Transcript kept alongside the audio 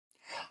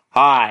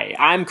Hi,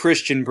 I'm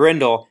Christian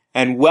Brindle,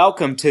 and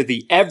welcome to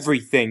the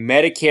Everything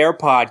Medicare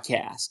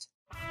podcast.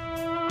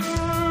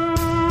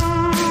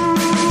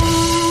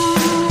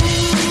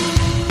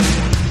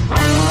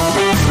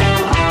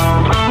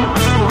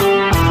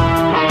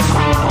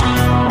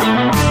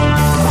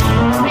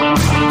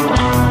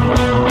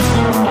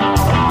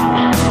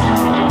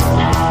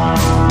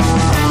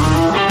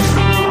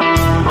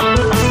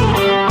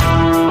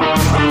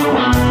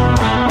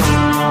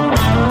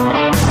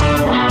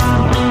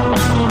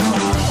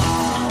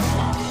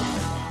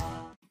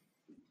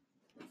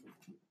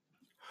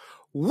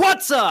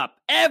 What's up,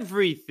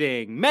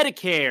 Everything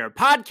Medicare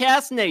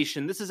Podcast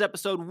Nation? This is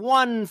episode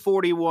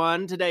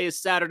 141. Today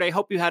is Saturday.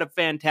 Hope you had a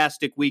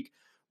fantastic week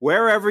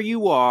wherever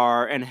you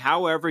are and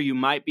however you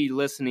might be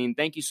listening.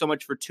 Thank you so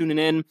much for tuning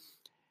in.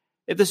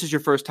 If this is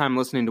your first time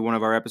listening to one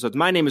of our episodes,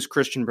 my name is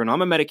Christian Brindle.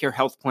 I'm a Medicare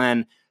health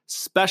plan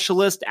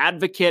specialist,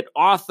 advocate,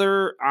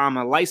 author. I'm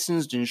a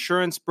licensed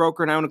insurance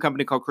broker, and I own a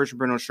company called Christian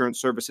Brindle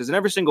Insurance Services. And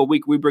every single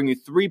week, we bring you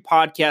 3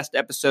 podcast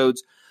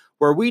episodes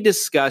where we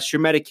discuss your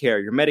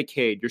Medicare, your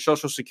Medicaid, your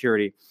Social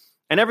Security,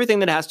 and everything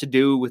that has to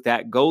do with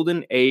that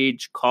golden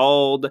age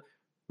called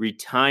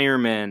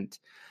retirement.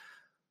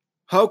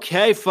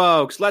 Okay,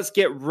 folks, let's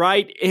get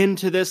right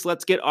into this.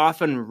 Let's get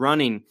off and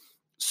running.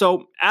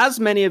 So, as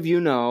many of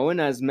you know,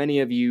 and as many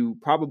of you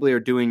probably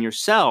are doing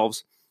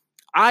yourselves,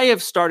 I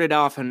have started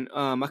off on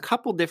a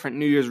couple different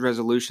New Year's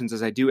resolutions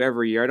as I do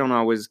every year. I don't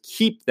always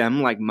keep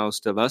them like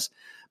most of us,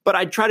 but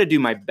I try to do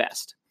my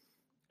best.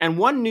 And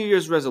one New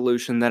Year's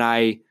resolution that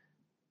I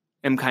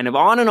am kind of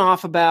on and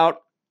off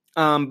about,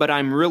 but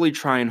I'm really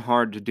trying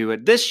hard to do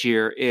it this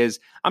year is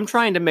I'm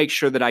trying to make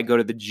sure that I go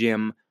to the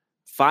gym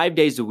 5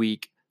 days a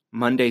week,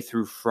 Monday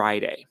through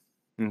Friday.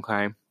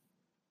 Okay.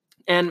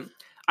 And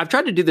I've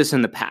tried to do this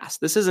in the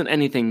past. This isn't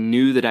anything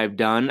new that I've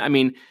done. I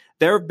mean,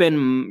 there have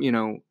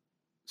been,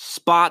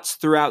 spots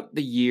throughout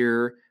the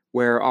year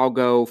where I'll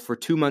go for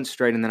 2 months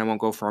straight and then I won't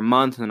go for a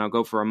month, and then I'll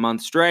go for a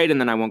month straight and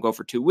then I won't go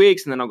for 2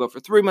 weeks and then I'll go for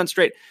 3 months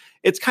straight.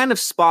 It's kind of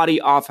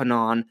spotty off and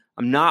on.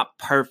 I'm not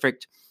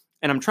perfect,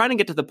 and I'm trying to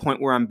get to the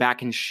point where I'm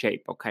back in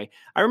shape, okay?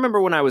 I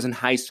remember when I was in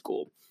high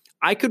school,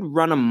 I could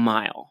run a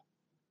mile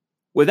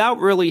without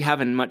really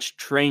having much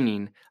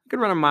training. I could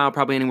run a mile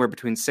probably anywhere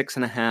between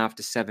 6.5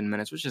 to 7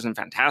 minutes, which isn't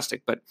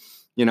fantastic, but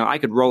I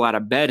could roll out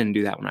of bed and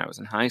do that when I was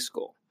in high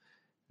school.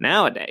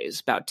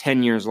 Nowadays, about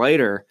 10 years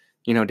later,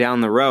 down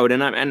the road,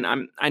 and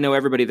I know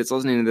everybody that's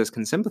listening to this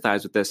can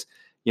sympathize with this.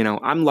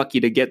 I'm lucky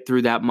to get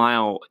through that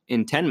mile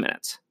in 10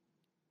 minutes,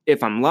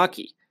 if I'm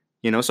lucky.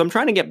 So I'm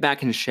trying to get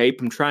back in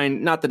shape. I'm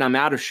trying, not that I'm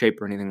out of shape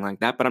or anything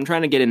like that, but I'm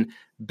trying to get in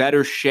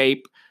better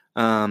shape.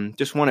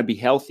 Just want to be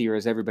healthier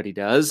as everybody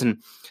does.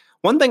 And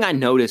one thing I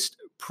noticed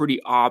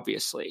pretty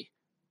obviously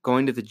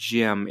going to the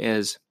gym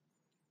is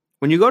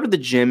when you go to the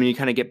gym and you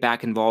kind of get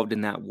back involved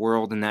in that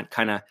world and that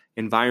kind of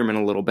environment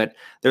a little bit,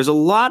 there's a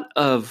lot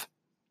of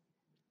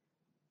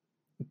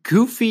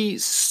goofy,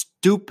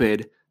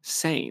 stupid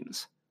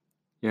sayings.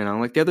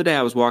 Like the other day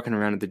I was walking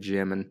around at the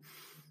gym, and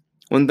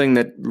one thing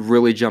that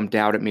really jumped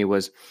out at me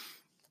was,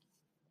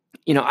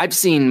 I've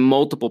seen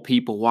multiple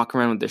people walk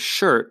around with this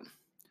shirt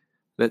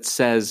that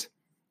says,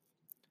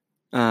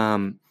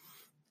 it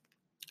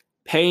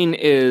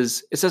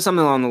says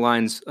something along the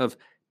lines of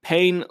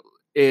pain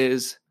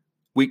is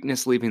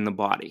weakness leaving the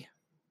body,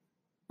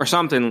 or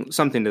something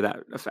to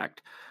that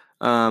effect.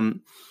 And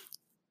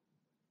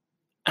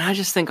I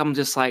just think I'm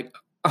just like,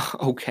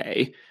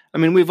 okay. I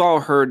mean, we've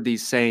all heard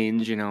these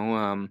sayings,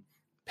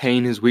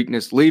 pain is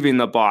weakness leaving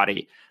the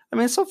body. I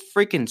mean, it's so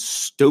freaking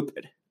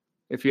stupid,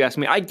 if you ask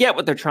me. I get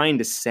what they're trying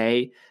to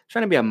say,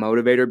 trying to be a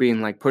motivator,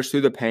 being like, push through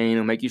the pain,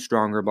 it'll make you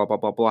stronger, blah, blah,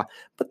 blah, blah.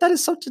 But that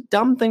is such a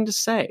dumb thing to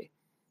say,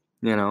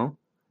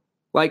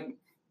 Like,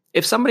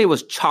 if somebody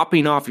was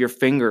chopping off your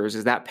fingers,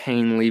 is that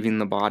pain leaving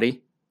the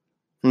body?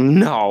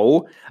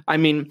 No. I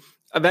mean,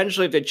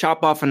 eventually, if they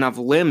chop off enough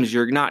limbs,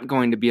 you're not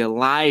going to be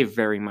alive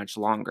very much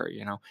longer,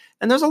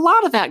 And there's a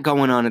lot of that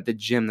going on at the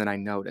gym that I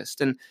noticed.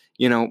 And,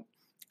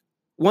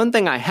 one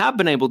thing I have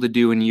been able to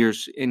do in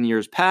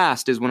years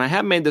past is when I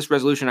have made this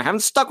resolution, I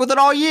haven't stuck with it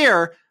all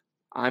year.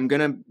 I'm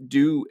going to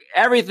do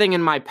everything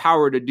in my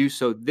power to do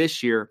so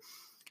this year.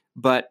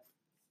 But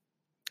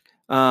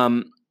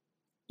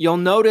you'll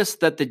notice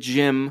that the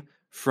gym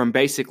from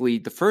basically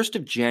the 1st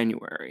of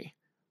January,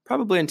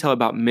 probably until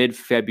about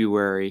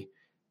mid-February,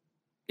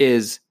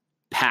 is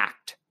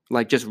packed,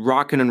 like just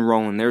rocking and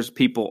rolling. There's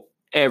people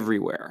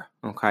everywhere,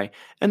 okay?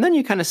 And then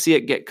you kind of see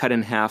it get cut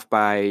in half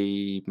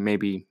by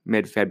maybe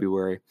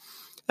mid-February.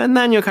 And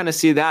then you'll kind of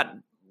see that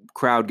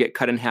crowd get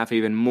cut in half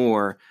even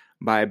more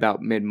by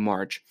about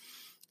mid-March.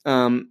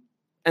 And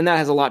that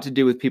has a lot to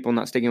do with people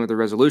not sticking with the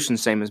resolution,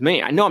 same as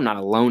me. I know I'm not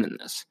alone in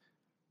this,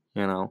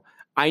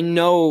 I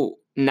know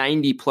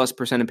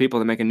 90+% of people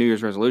that make a New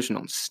Year's resolution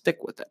don't stick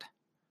with it.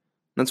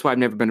 That's why I've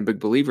never been a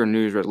big believer in New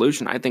Year's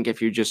resolution. I think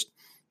if you just,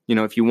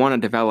 if you want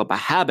to develop a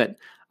habit,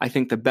 I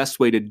think the best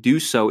way to do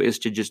so is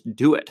to just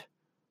do it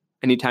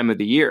any time of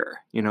the year.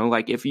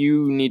 Like if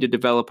you need to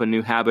develop a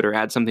new habit or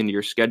add something to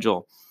your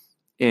schedule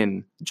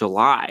in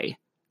July,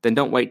 then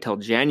don't wait till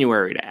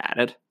January to add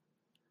it,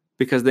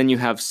 because then you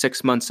have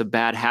 6 months of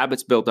bad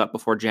habits built up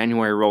before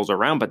January rolls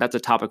around. But that's a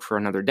topic for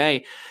another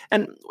day.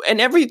 And in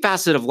every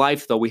facet of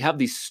life, though, we have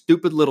these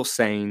stupid little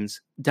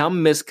sayings,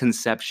 dumb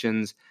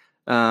misconceptions.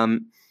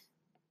 And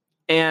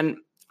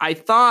I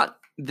thought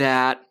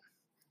that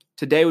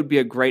today would be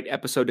a great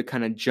episode to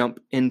kind of jump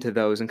into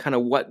those and kind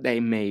of what they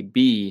may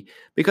be,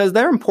 because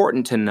they're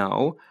important to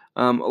know.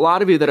 A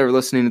lot of you that are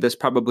listening to this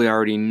probably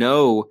already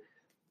know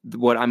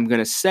what I'm going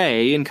to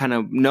say and kind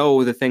of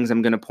know the things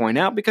I'm going to point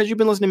out because you've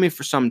been listening to me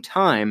for some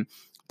time.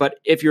 But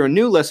if you're a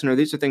new listener,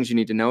 these are things you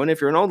need to know. And if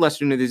you're an old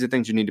listener, these are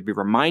things you need to be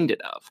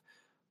reminded of.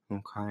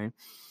 Okay.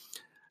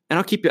 And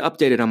I'll keep you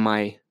updated on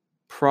my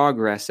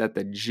progress at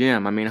the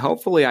gym. I mean,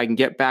 hopefully I can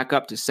get back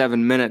up to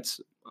 7 minutes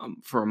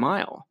for a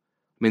mile.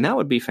 I mean, that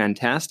would be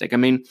fantastic. I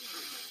mean,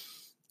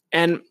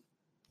 and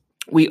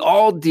we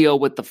all deal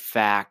with the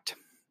fact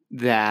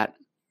that,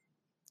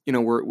 you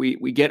know,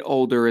 we get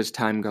older as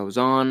time goes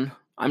on.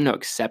 I'm no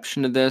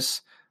exception to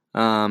this.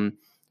 And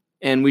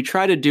we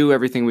try to do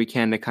everything we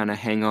can to kind of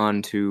hang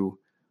on to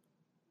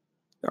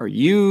our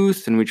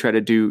youth, and we try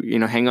to do, you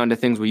know, hang on to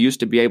things we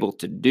used to be able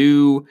to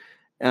do.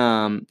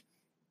 And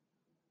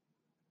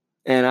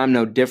I'm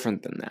no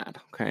different than that.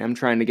 Okay. I'm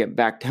trying to get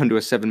back down to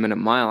a 7-minute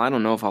mile. I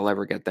don't know if I'll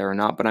ever get there or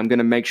not, but I'm going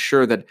to make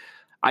sure that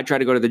I try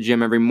to go to the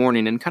gym every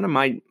morning. And kind of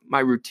my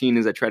routine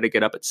is I try to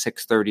get up at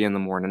 6:30 in the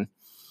morning,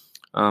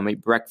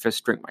 eat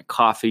breakfast, drink my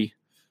coffee.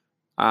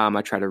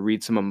 I try to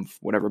read some of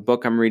whatever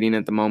book I'm reading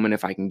at the moment,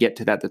 if I can get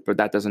to that, but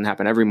that doesn't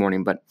happen every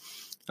morning. But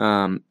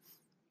I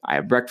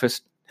have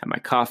breakfast, have my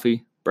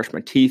coffee, brush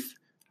my teeth,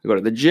 I go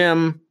to the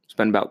gym,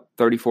 spend about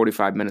 30,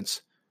 45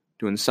 minutes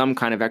doing some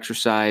kind of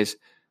exercise,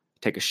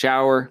 take a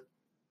shower,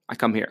 I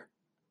come here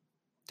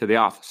to the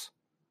office,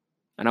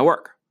 and I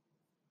work.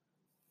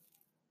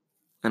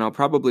 And I'll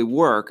probably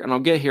work, and I'll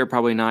get here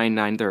probably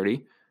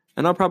 9:30,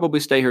 and I'll probably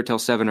stay here till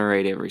 7 or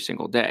 8 every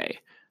single day,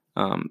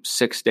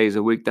 6 days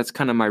a week. That's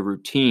kind of my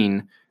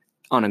routine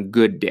on a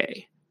good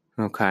day,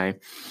 okay?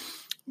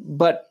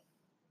 But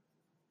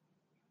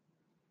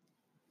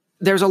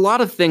there's a lot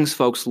of things,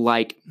 folks,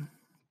 like,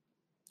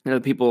 you know,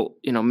 people,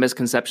 you know,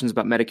 misconceptions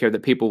about Medicare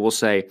that people will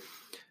say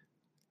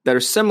that are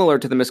similar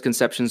to the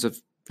misconceptions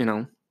of, you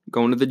know,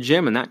 going to the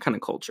gym and that kind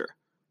of culture.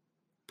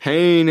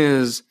 Pain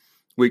is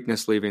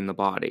weakness leaving the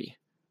body.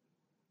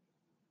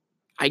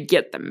 I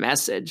get the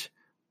message,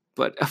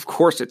 but of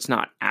course it's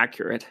not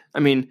accurate. I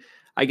mean,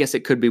 I guess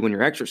it could be when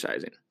you're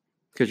exercising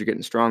because you're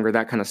getting stronger,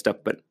 that kind of stuff.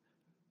 But,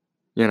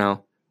 you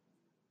know,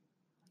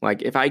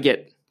 like if I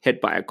get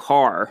hit by a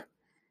car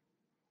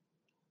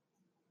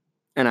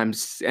and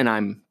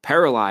I'm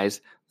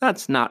paralyzed,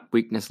 that's not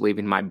weakness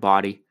leaving my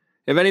body.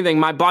 If anything,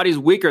 my body's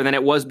weaker than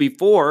it was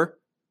before,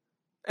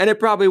 and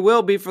it probably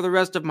will be for the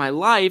rest of my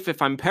life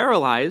if I'm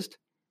paralyzed.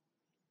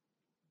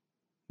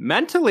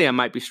 Mentally, I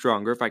might be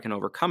stronger if I can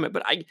overcome it,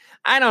 but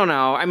I don't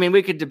know. I mean,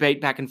 we could debate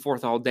back and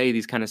forth all day,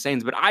 these kind of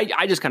sayings, but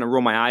I just kind of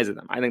roll my eyes at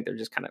them. I think they're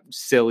just kind of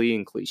silly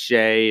and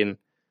cliche and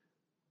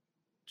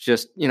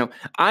just, you know,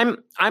 I'm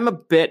a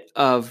bit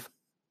of,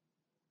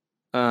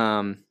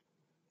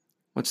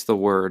 what's the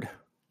word?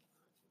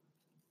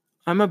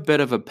 I'm a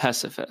bit of a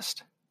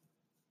pacifist.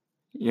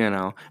 You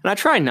know, and I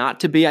try not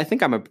to be. I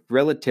think I'm a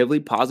relatively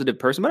positive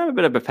person, but I'm a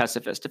bit of a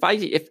pacifist.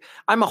 If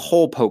I'm a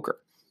hole poker,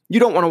 you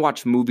don't want to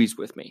watch movies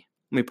with me.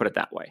 Let me put it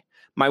that way.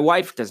 My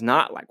wife does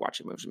not like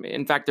watching movies with me.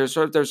 In fact, there's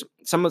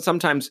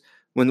sometimes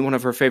when one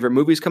of her favorite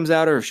movies comes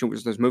out, or if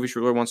there's movies she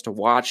really wants to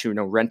watch, you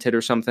know, rent it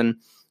or something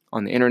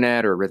on the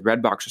internet or with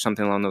Redbox or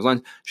something along those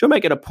lines, she'll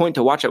make it a point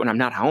to watch it when I'm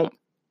not home,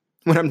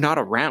 when I'm not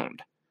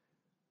around.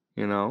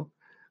 You know,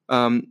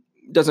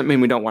 doesn't mean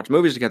we don't watch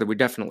movies together. We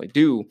definitely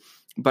do.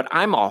 But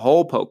I'm a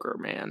hole poker,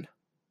 man.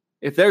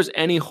 If there's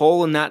any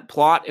hole in that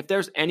plot, if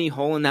there's any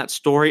hole in that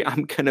story,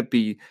 I'm going to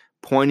be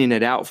pointing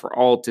it out for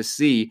all to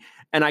see.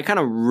 And I kind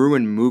of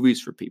ruin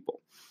movies for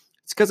people.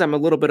 It's because I'm a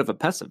little bit of a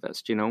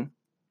pessimist, you know.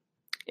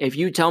 If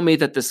you tell me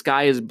that the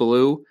sky is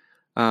blue,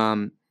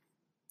 and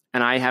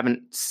I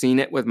haven't seen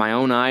it with my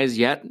own eyes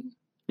yet,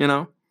 you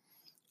know,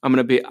 I'm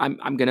gonna be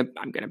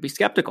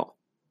skeptical.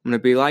 I'm gonna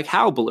be like,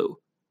 how blue?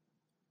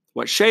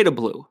 What shade of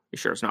blue? You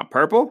sure it's not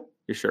purple?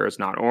 You sure it's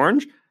not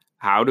orange?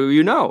 How do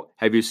you know?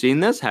 Have you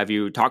seen this? Have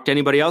you talked to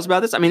anybody else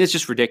about this? I mean, it's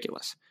just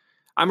ridiculous.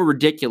 I'm a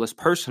ridiculous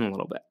person a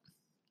little bit,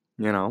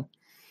 you know.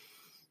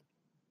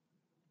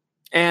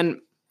 And,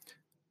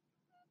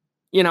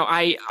 you know,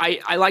 I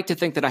like to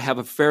think that I have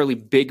a fairly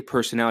big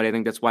personality. I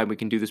think that's why we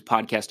can do this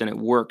podcast and it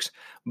works.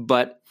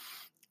 But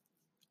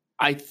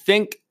I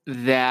think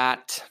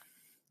that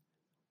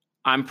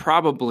I'm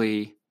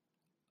probably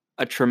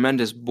a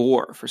tremendous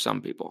bore for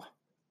some people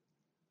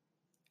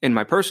in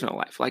my personal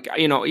life. Like,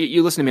 you know,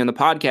 you listen to me on the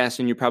podcast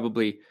and you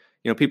probably,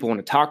 you know, people want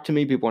to talk to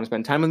me, people want to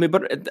spend time with me.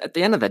 But at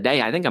the end of the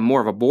day, I think I'm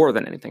more of a bore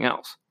than anything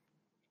else.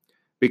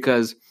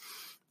 Because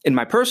in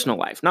my personal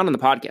life, not on the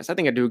podcast, I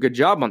think I do a good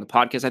job on the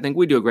podcast. I think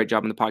we do a great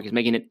job on the podcast,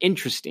 making it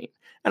interesting.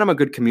 And I'm a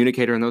good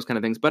communicator and those kind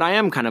of things. But I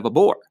am kind of a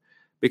bore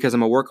because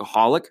I'm a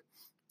workaholic.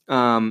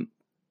 I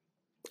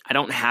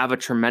don't have a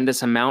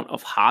tremendous amount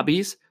of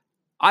hobbies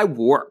I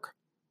work.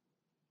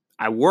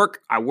 I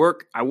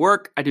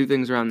do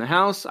things around the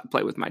house. I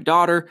play with my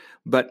daughter.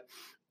 But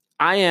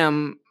I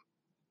am,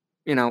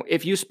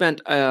 if you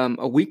spent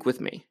a week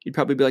with me, you'd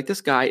probably be like,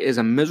 this guy is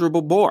a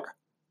miserable bore.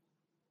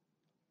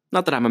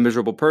 Not that I'm a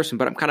miserable person,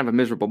 but I'm kind of a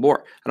miserable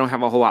bore. I don't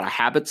have a whole lot of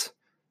habits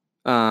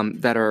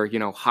that are,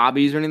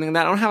 hobbies or anything like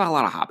that. I don't have a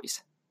lot of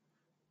hobbies.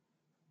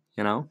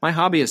 My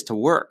hobby is to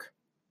work.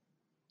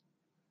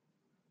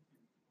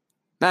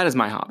 That is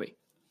my hobby.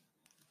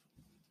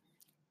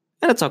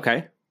 And it's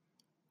okay.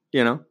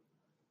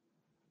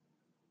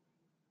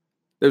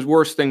 There's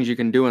worse things you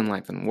can do in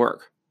life than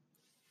work.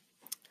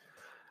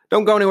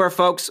 Don't go anywhere,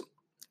 folks.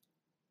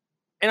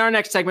 In our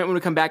next segment, when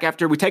we come back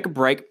after we take a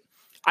break,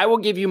 I will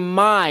give you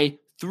my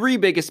 3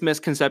 biggest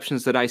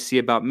misconceptions that I see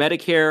about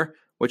Medicare,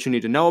 what you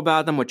need to know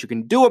about them, what you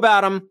can do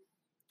about them,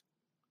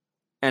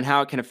 and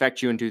how it can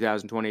affect you in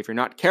 2020 if you're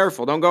not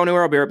careful. Don't go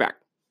anywhere. I'll be right back.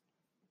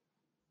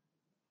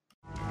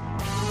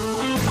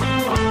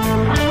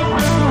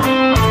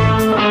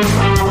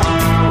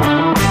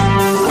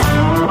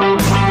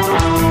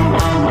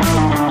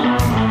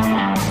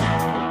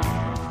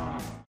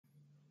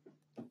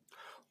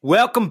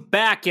 Welcome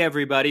back,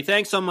 everybody.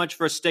 Thanks so much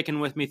for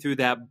sticking with me through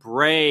that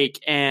break.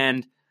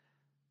 And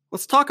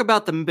let's talk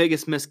about the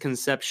biggest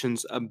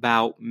misconceptions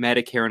about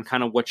Medicare and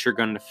kind of what you're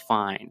going to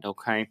find,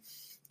 okay?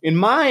 In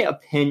my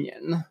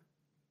opinion,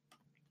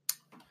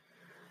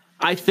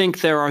 I think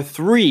there are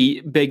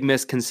 3 big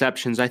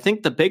misconceptions. I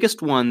think the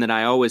biggest one that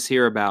I always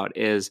hear about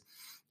is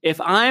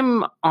if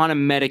I'm on a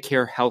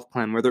Medicare health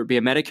plan, whether it be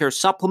a Medicare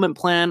supplement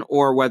plan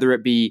or whether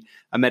it be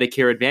a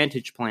Medicare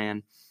Advantage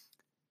plan,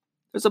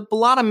 there's a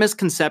lot of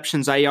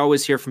misconceptions I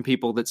always hear from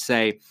people that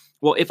say,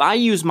 well, if I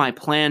use my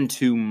plan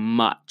too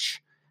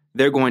much,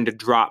 they're going to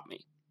drop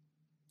me.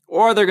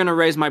 Or they're going to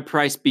raise my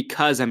price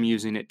because I'm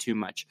using it too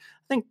much.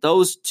 I think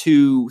those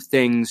 2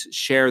 things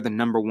share the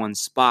number 1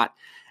 spot.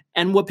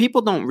 And what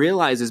people don't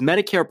realize is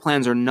Medicare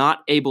plans are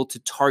not able to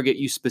target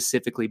you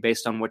specifically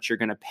based on what you're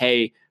going to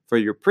pay for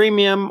your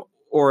premium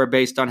or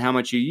based on how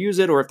much you use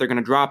it or if they're going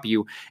to drop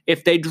you.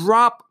 If they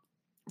drop,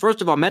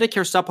 first of all,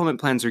 Medicare supplement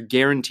plans are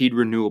guaranteed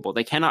renewable.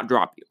 They cannot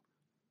drop you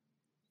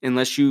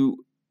unless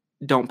you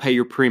don't pay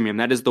your premium.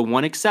 That is the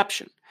one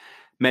exception.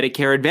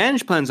 Medicare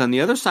Advantage plans on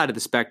the other side of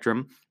the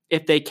spectrum,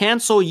 if they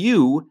cancel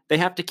you, they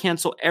have to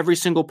cancel every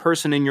single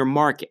person in your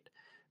market.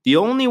 The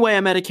only way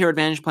a Medicare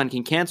Advantage plan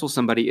can cancel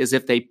somebody is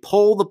if they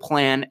pull the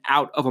plan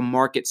out of a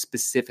market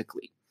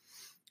specifically.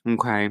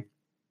 Okay?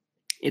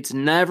 It's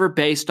never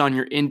based on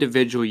your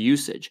individual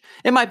usage.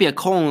 It might be a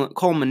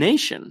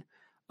culmination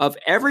of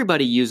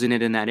everybody using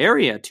it in that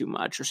area too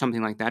much or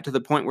something like that to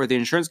the point where the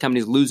insurance company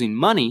is losing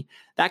money.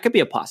 That could be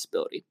a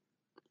possibility.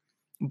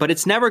 But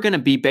it's never going to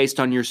be based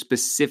on your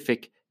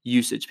specific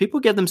usage. People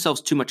give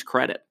themselves too much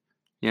credit,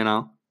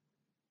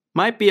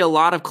 Might be a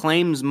lot of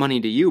claims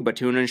money to you, but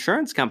to an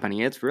insurance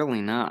company, it's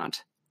really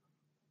not.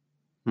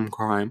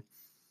 Okay.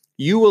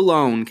 You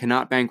alone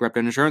cannot bankrupt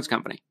an insurance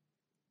company.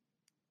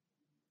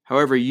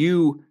 However,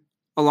 you,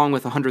 along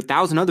with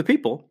 100,000 other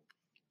people,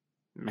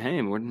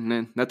 hey,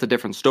 that's a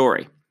different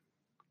story.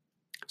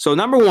 So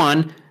number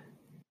 1,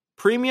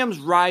 premiums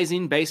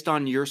rising based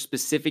on your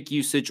specific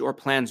usage or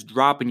plans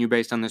dropping you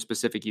based on their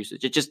specific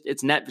usage.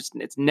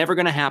 It's never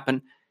going to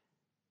happen.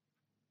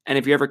 And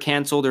if you're ever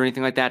canceled or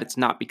anything like that, it's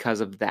not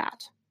because of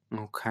that.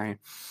 Okay.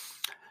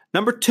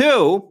 Number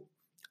 2,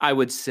 I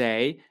would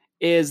say,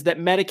 is that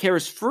Medicare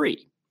is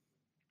free.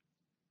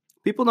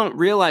 People don't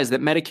realize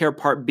that Medicare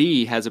Part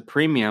B has a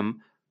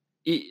premium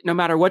no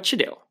matter what you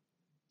do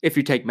if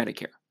you take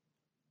Medicare.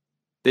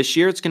 This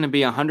year, it's going to be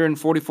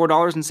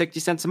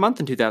 $144.60 a month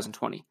in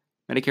 2020.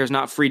 Medicare is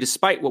not free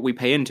despite what we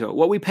pay into it.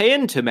 What we pay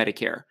into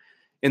Medicare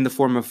in the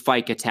form of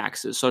FICA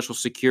taxes, Social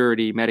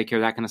Security,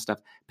 Medicare, that kind of stuff,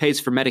 pays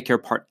for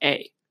Medicare Part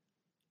A.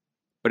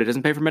 But it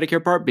doesn't pay for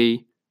Medicare Part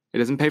B. It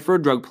doesn't pay for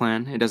a drug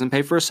plan. It doesn't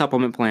pay for a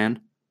supplement plan.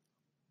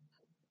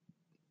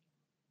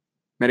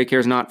 Medicare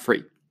is not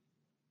free.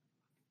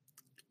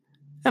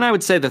 And I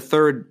would say the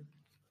third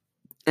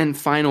and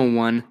final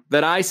one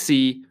that I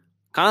see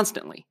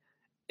constantly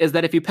is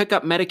that if you pick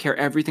up Medicare,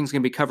 everything's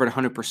going to be covered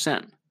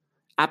 100%.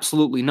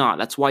 Absolutely not.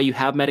 That's why you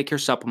have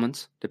Medicare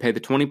supplements to pay the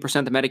 20%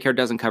 that Medicare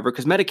doesn't cover,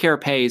 because Medicare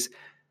pays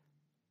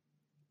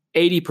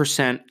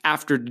 80%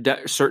 after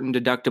certain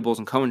deductibles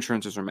and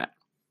coinsurances are met.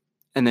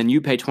 And then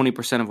you pay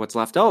 20% of what's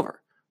left over.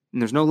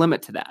 And there's no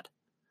limit to that.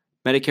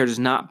 Medicare does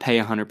not pay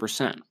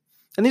 100%.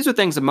 And these are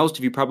things that most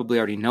of you probably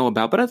already know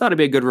about, but I thought it'd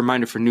be a good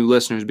reminder for new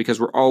listeners because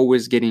we're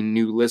always getting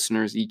new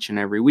listeners each and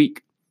every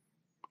week.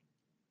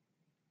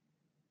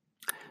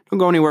 Don't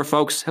go anywhere,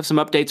 folks. Have some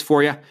updates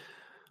for you on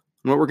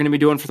what we're going to be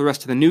doing for the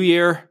rest of the new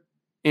year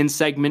in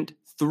segment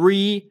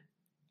 3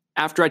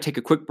 after I take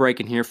a quick break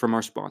and hear from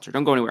our sponsor.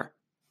 Don't go anywhere.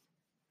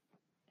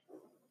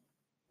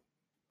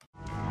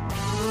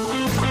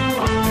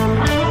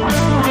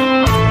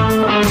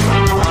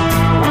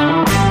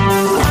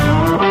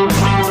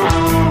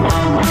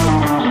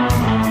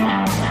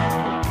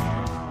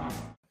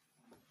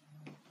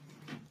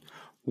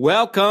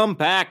 Welcome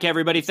back,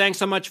 everybody. Thanks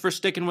so much for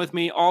sticking with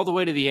me all the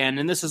way to the end.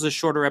 And this is a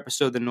shorter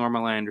episode than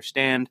normal, I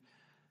understand.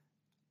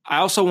 I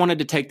also wanted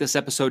to take this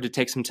episode to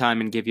take some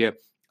time and give you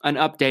an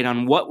update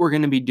on what we're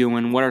going to be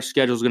doing, what our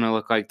schedule is going to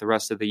look like the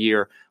rest of the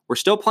year. We're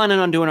still planning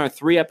on doing our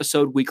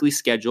 3-episode weekly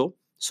schedule.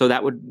 So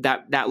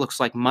that looks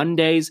like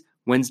Mondays,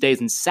 Wednesdays,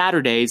 and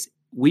Saturdays,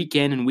 week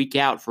in and week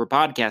out for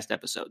podcast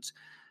episodes.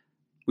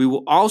 We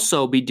will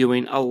also be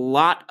doing a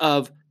lot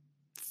of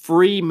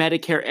free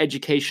Medicare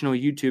educational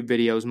YouTube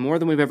videos, more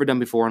than we've ever done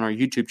before on our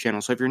YouTube channel.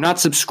 So if you're not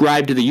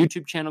subscribed to the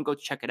YouTube channel, go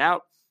check it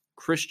out.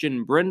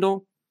 Christian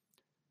Brindle.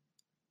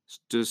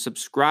 To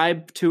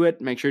subscribe to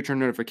it, make sure you turn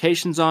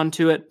notifications on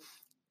to it,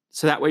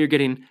 so that way you're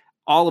getting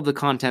all of the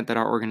content that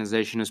our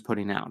organization is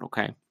putting out,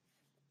 okay?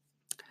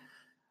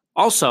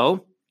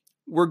 Also,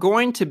 we're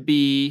going to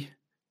be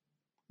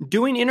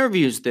doing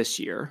interviews this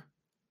year,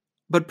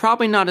 but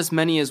probably not as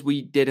many as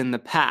we did in the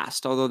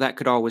past, although that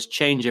could always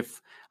change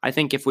if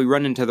we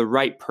run into the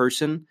right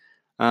person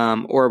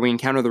or we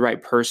encounter the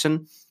right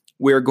person,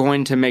 we're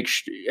going to make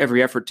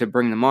every effort to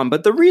bring them on.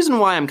 But the reason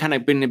why I'm kind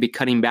of going to be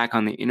cutting back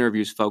on the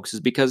interviews, folks, is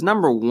because,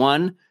 number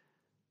one,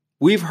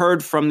 we've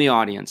heard from the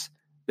audience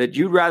that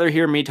you'd rather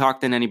hear me talk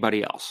than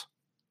anybody else.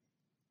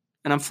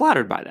 And I'm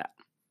flattered by that.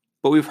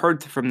 But we've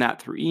heard from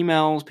that through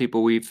emails,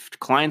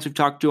 clients we've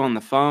talked to on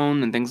the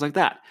phone and things like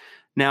that.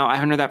 Now, I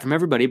haven't heard that from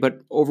everybody,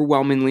 but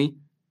overwhelmingly,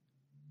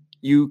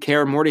 you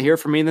care more to hear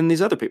from me than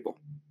these other people.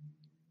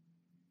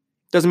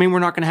 Doesn't mean we're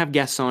not going to have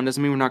guests on.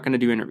 Doesn't mean we're not going to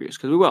do interviews,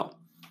 because we will.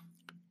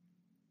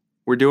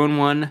 We're doing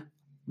one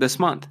this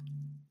month.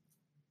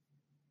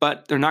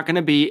 But they're not going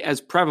to be as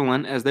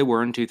prevalent as they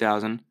were in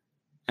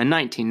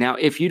 2019. Now,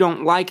 if you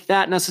don't like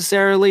that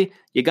necessarily,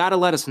 you got to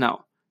let us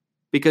know.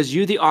 Because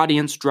you, the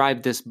audience,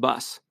 drive this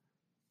bus.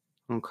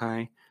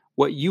 Okay?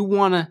 What you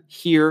want to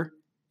hear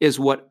is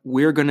what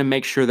we're going to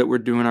make sure that we're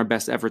doing our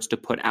best efforts to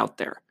put out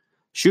there.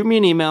 Shoot me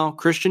an email,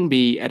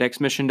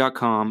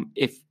 christianb@xmission.com,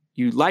 if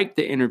you like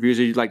the interviews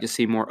or you'd like to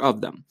see more of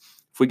them.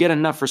 If we get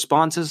enough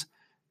responses,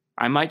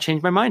 I might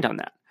change my mind on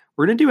that.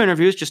 We're going to do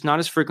interviews, just not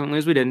as frequently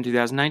as we did in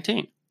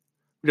 2019.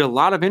 We did a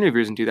lot of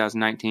interviews in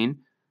 2019.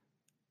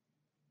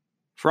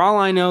 For all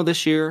I know,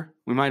 this year,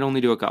 we might only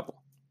do a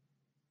couple.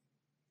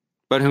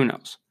 But who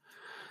knows?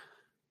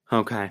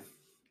 Okay.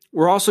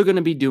 We're also going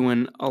to be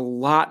doing a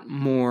lot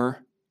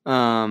more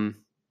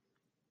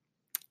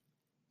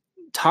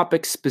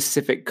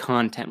topic-specific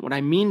content. What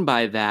I mean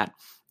by that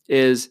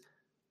is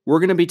we're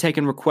going to be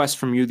taking requests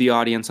from you, the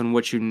audience, on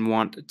what you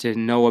want to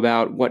know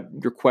about, what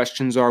your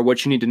questions are,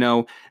 what you need to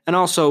know, and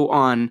also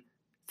on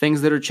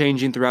things that are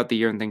changing throughout the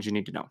year and things you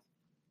need to know.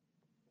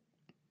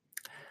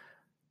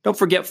 Don't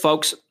forget,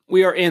 folks,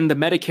 we are in the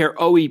Medicare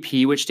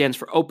OEP, which stands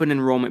for Open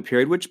Enrollment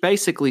Period, which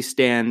basically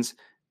stands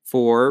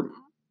for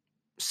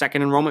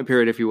Second Enrollment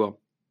Period, if you will.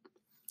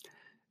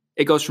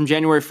 It goes from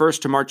January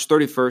 1st to March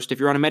 31st. If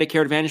you're on a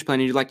Medicare Advantage plan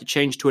and you'd like to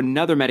change to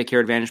another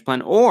Medicare Advantage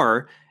plan,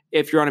 or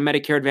if you're on a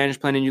Medicare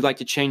Advantage plan and you'd like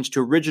to change to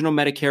original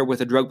Medicare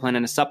with a drug plan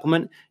and a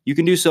supplement, you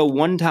can do so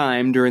one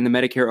time during the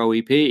Medicare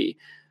OEP.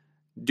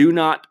 Do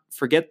not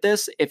forget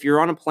this. If you're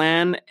on a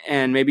plan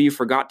and maybe you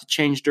forgot to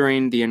change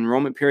during the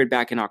enrollment period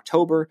back in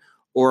October,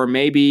 or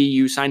maybe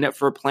you signed up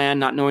for a plan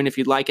not knowing if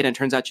you'd like it and it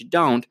turns out you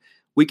don't,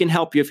 we can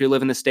help you if you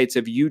live in the states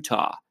of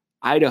Utah,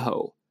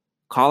 Idaho,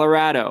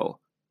 Colorado,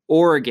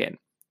 Oregon,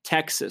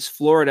 Texas,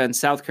 Florida, and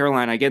South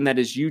Carolina. Again, that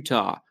is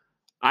Utah,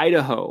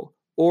 Idaho,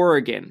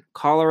 Oregon,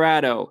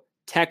 Colorado,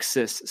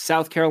 Texas,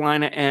 South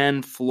Carolina,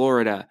 and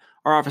Florida.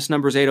 Our office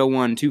number is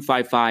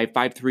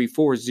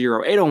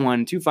 801-255-5340,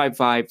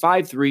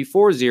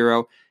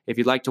 801-255-5340 if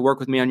you'd like to work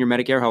with me on your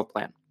Medicare health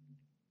plan.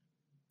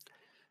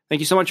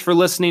 Thank you so much for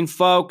listening,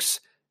 folks.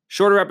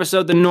 Shorter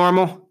episode than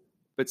normal,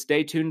 but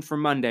stay tuned for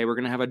Monday. We're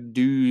going to have a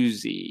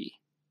doozy.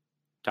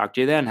 Talk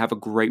to you then. Have a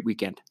great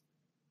weekend.